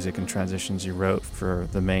the music and transitions you wrote for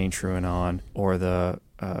the main Truanon, or the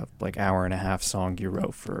like hour and a half song you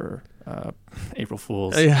wrote for April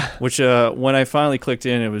Fools. Yeah. Which when I finally clicked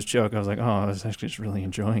in, it was joke. I was like, oh, I was actually just really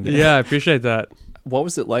enjoying it. Yeah, I appreciate that. What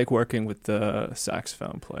was it like working with the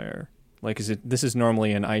saxophone player? Like, this is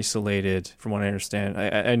normally an isolated, from what I understand.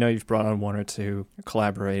 I know you've brought on one or two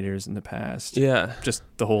collaborators in the past. Yeah. Just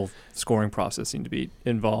the whole scoring process seemed to be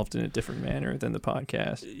involved in a different manner than the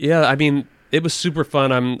podcast. Yeah, I mean, it was super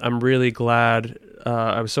fun. I'm really glad.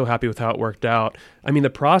 I was so happy with how it worked out. I mean,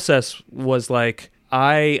 the process was like,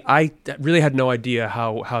 I really had no idea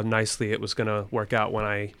how nicely it was going to work out when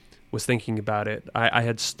I was thinking about it. I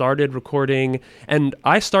had started recording, and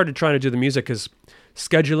I started trying to do the music because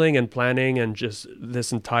scheduling and planning and just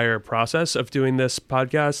this entire process of doing this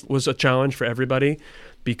podcast was a challenge for everybody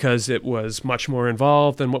because it was much more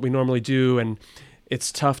involved than what we normally do. And it's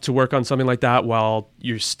tough to work on something like that while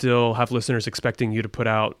you still have listeners expecting you to put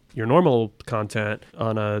out your normal content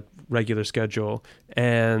on a regular schedule.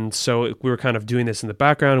 And so we were kind of doing this in the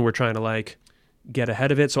background, and we're trying to like get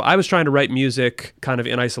ahead of it. So I was trying to write music kind of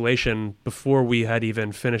in isolation before we had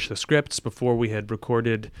even finished the scripts, before we had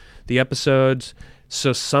recorded the episodes.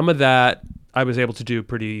 So some of that I was able to do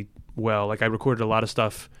pretty well. Like, I recorded a lot of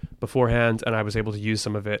stuff beforehand and I was able to use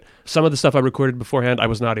some of it. Some of the stuff I recorded beforehand I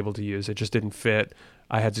was not able to use. It just didn't fit.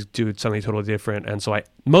 I had to do something totally different. And so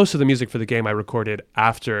most of the music for the game I recorded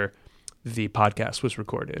after the podcast was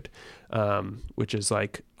recorded, which is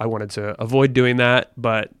like, I wanted to avoid doing that,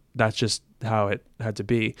 but that's just how it had to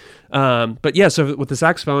be. But yeah, so with the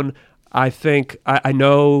saxophone, I think I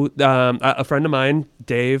know a friend of mine,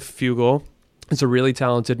 Dave Fugel, is a really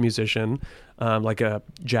talented musician, like a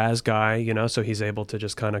jazz guy, you know, so he's able to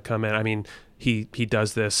just kind of come in. I mean, he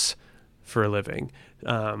does this for a living.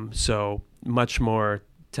 So much more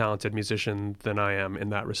talented musician than I am in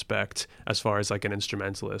that respect, as far as like an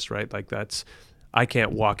instrumentalist, right? Like I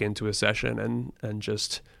can't walk into a session and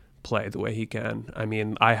just play the way he can. I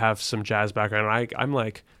mean, I have some jazz background. I'm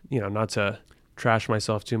like, you know, not to trash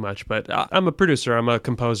myself too much, but I'm a producer, I'm a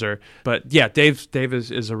composer. But yeah, Dave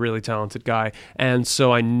is a really talented guy. And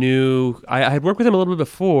so I knew, I had worked with him a little bit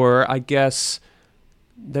before. I guess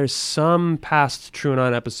there's some past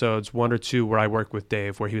Truanon episodes, one or two, where I worked with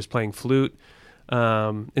Dave, where he was playing flute,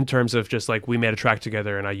 in terms of just like, we made a track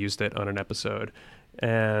together and I used it on an episode.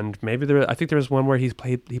 And maybe I think there was one where he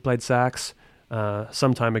played sax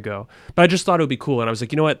some time ago. But I just thought it would be cool. And I was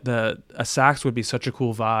like, you know what, a sax would be such a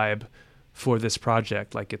cool vibe for this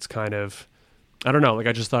project. Like, it's kind of, I don't know, like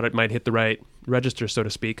I just thought it might hit the right register, so to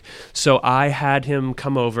speak. So I had him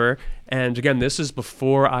come over, and again, this is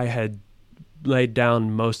before I had laid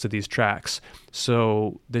down most of these tracks.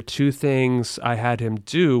 So the two things I had him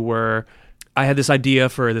do were, I had this idea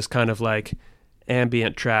for this kind of like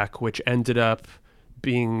ambient track, which ended up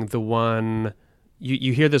being the one.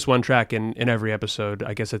 You hear this one track in every episode,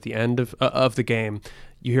 I guess, at the end of the game.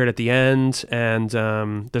 You hear it at the end, and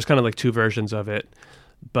there's kind of like two versions of it.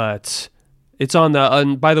 But it's on the...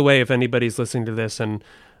 And by the way, if anybody's listening to this and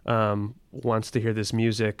wants to hear this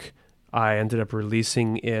music, I ended up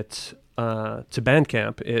releasing it to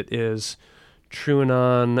Bandcamp. It is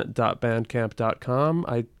trueanon.bandcamp.com.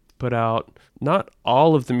 I put out not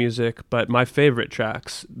all of the music, but my favorite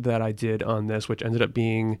tracks that I did on this, which ended up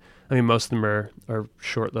being... I mean, most of them are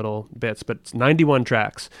short little bits, but it's 91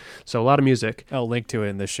 tracks. So a lot of music. I'll link to it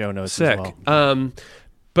in the show notes Sick. as well.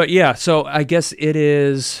 But yeah, so I guess it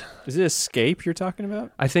is... Is it Escape you're talking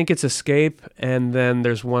about? I think it's Escape, and then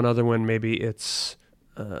there's one other one. Maybe it's...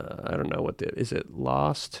 I don't know is it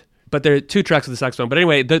Lost? But there are two tracks of the saxophone. But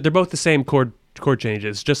anyway, they're both the same chord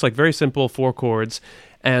changes, just like very simple 4 chords.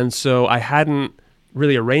 And so I hadn't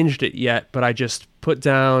really arranged it yet, but I just put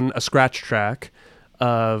down a scratch track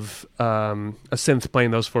of a synth playing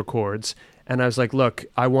those 4 chords, and I was like, look,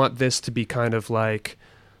 I want this to be kind of like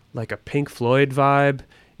a Pink Floyd vibe.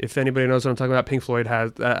 If anybody knows what I'm talking about, Pink Floyd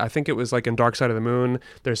has, I think it was like in Dark Side of the Moon,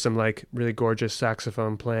 there's some like really gorgeous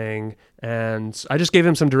saxophone playing, and I just gave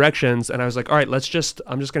him some directions, and I was like, all right, I'm just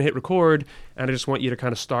gonna hit record, and I just want you to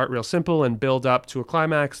kind of start real simple and build up to a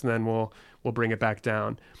climax, and then we'll bring it back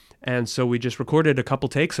down. And so we just recorded a couple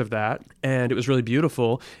takes of that, and it was really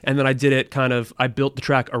beautiful. And then I did it I built the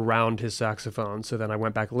track around his saxophone. So then I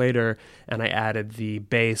went back later and I added the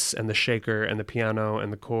bass and the shaker and the piano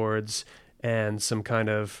and the chords and some kind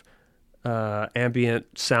of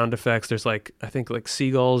ambient sound effects. There's I think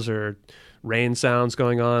seagulls or rain sounds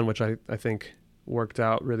going on, which I think worked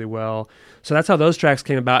out really well. So that's how those tracks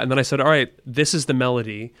came about. And then I said, all right, this is the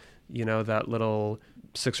melody, that little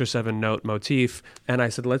 6 or 7 note motif, and I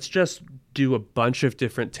said, let's just do a bunch of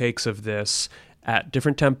different takes of this at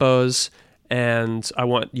different tempos, and I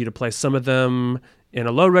want you to play some of them in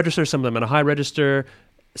a low register, some of them in a high register,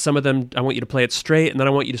 some of them I want you to play it straight, and then I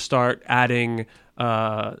want you to start adding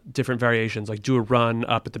different variations, like do a run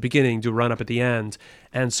up at the beginning, do a run up at the end.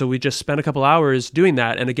 And so we just spent a couple hours doing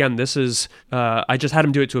that, and again, this is I just had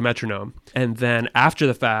him do it to a metronome, and then after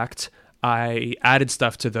the fact I added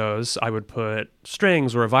stuff to those. I would put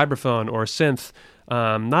strings or a vibraphone or a synth,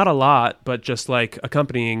 not a lot, but just like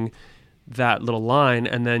accompanying that little line,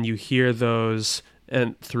 and then you hear those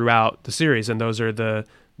and throughout the series, and those are the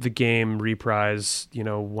game reprise,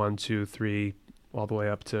 1, 2, 3, all the way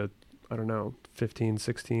up to, I don't know, 15,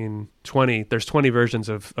 16, 20. There's 20 versions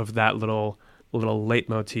of that little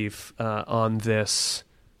leitmotif in this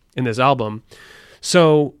album.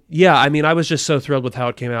 So, yeah, I mean, I was just so thrilled with how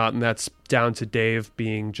it came out, and that's down to Dave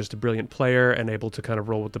being just a brilliant player and able to kind of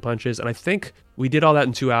roll with the punches. And I think we did all that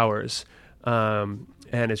in 2 hours. And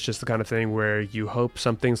it's just the kind of thing where you hope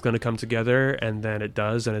something's going to come together, and then it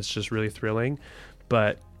does, and it's just really thrilling.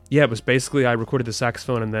 But, yeah, it was basically I recorded the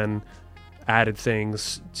saxophone and then added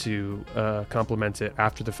things to complement it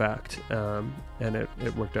after the fact. And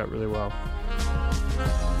it worked out really well.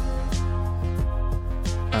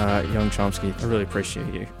 Young Chomsky, I really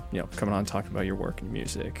appreciate you coming on and talking about your work and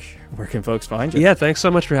music. Where can folks find you? Yeah, thanks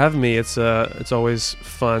so much for having me. It's always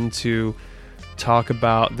fun to talk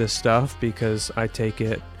about this stuff because I take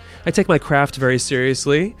my craft very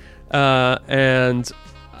seriously, and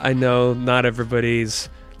I know not everybody's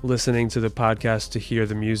listening to the podcast to hear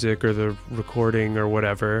the music or the recording or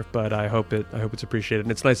whatever, but I hope it's appreciated,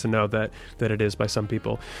 and it's nice to know that it is by some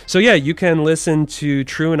people. So yeah, you can listen to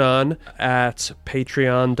TrueAnon at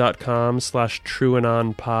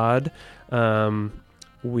patreon.com/TrueAnonPod.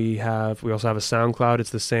 We also have a SoundCloud. It's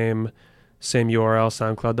the same URL,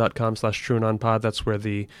 soundcloud.com/TrueAnonPod. That's where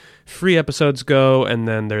the free episodes go, and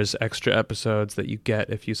then there's extra episodes that you get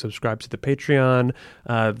if you subscribe to the Patreon.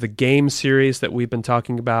 The game series that we've been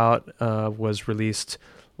talking about was released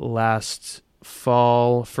last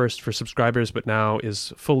fall, first for subscribers, but now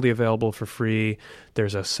is fully available for free.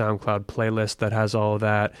 There's a SoundCloud playlist that has all of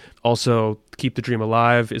that. Also, Keep the Dream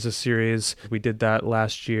Alive is a series. We did that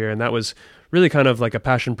last year, and that was really kind of like a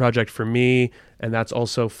passion project for me, and that's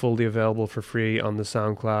also fully available for free on the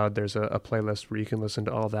SoundCloud. There's a playlist where you can listen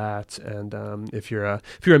to all that, and if you're a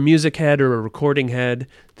music head or a recording head,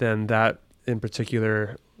 then that in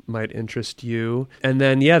particular might interest you. And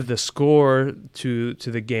then the score to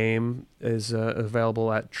the game is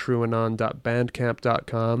available at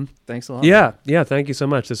trueanon.bandcamp.com. Thanks a lot. Yeah, thank you so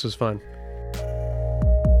much. This was fun.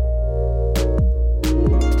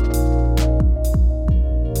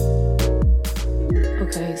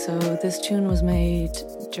 Okay, so this tune was made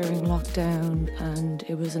during lockdown, and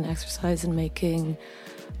it was an exercise in making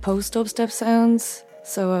post-dubstep sounds.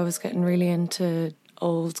 So I was getting really into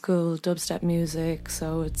old school dubstep music.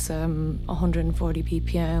 So it's 140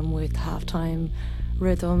 BPM with halftime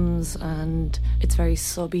rhythms, and it's very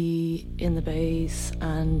subby in the bass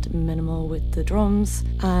and minimal with the drums.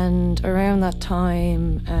 And around that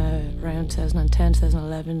time, around 2010,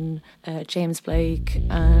 2011, James Blake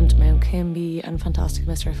and Mount Kimby and Fantastic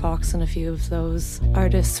Mr. Fox and a few of those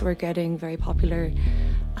artists were getting very popular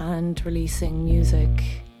and releasing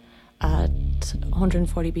music at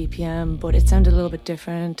 140 BPM, but it sounded a little bit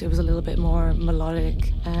different. It was a little bit more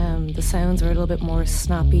melodic. The sounds were a little bit more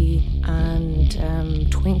snappy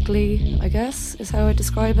and twinkly, I guess is how I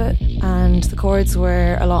describe it. And the chords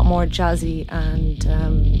were a lot more jazzy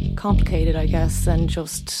and complicated, I guess, than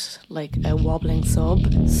just like a wobbling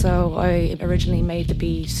sub. So I originally made the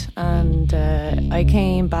beat, and I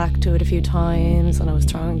came back to it a few times, and I was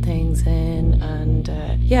throwing things in, and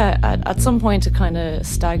at some point it kind of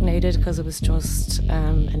stagnated because it was just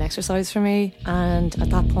an exercise for me. And at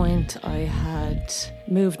that point I had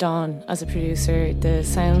moved on as a producer. The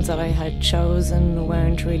sounds that I had chosen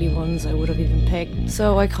weren't really ones I would have even picked.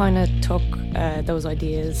 So I kind of took those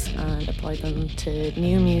ideas and applied them to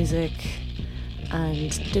new music and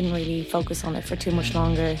didn't really focus on it for too much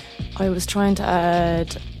longer. I was trying to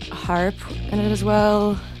add harp in it as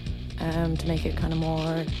well, to make it kind of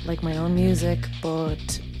more like my own music,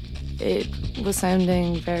 but it was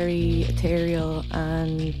sounding very ethereal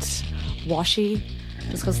and washy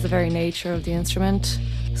just because of the very nature of the instrument.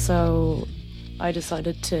 So I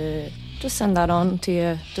decided to just send that on to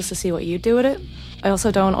you just to see what you do with it. I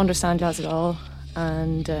also don't understand jazz at all,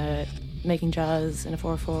 and making jazz in a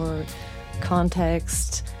 4/4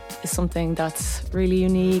 context is something that's really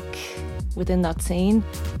unique within that scene.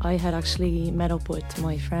 I had actually met up with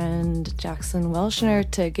my friend Jackson Welshner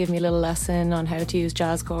to give me a little lesson on how to use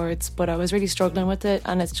jazz chords, but I was really struggling with it,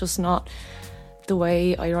 and it's just not the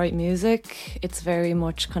way I write music. It's very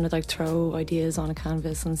much kind of like throw ideas on a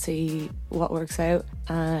canvas and see what works out.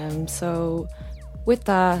 So with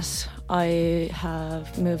that, I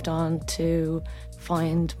have moved on to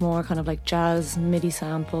find more kind of like jazz MIDI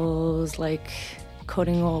samples, like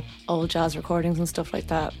cutting up old jazz recordings and stuff like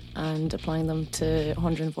that and applying them to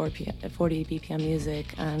 140 BPM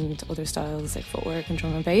music and other styles like footwork and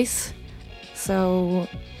drum and bass. So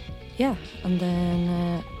yeah, and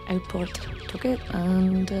then Output took it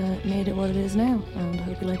and made it what it is now, and I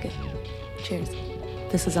hope you like it. Cheers.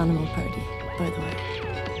 This is Animal Party, by the way.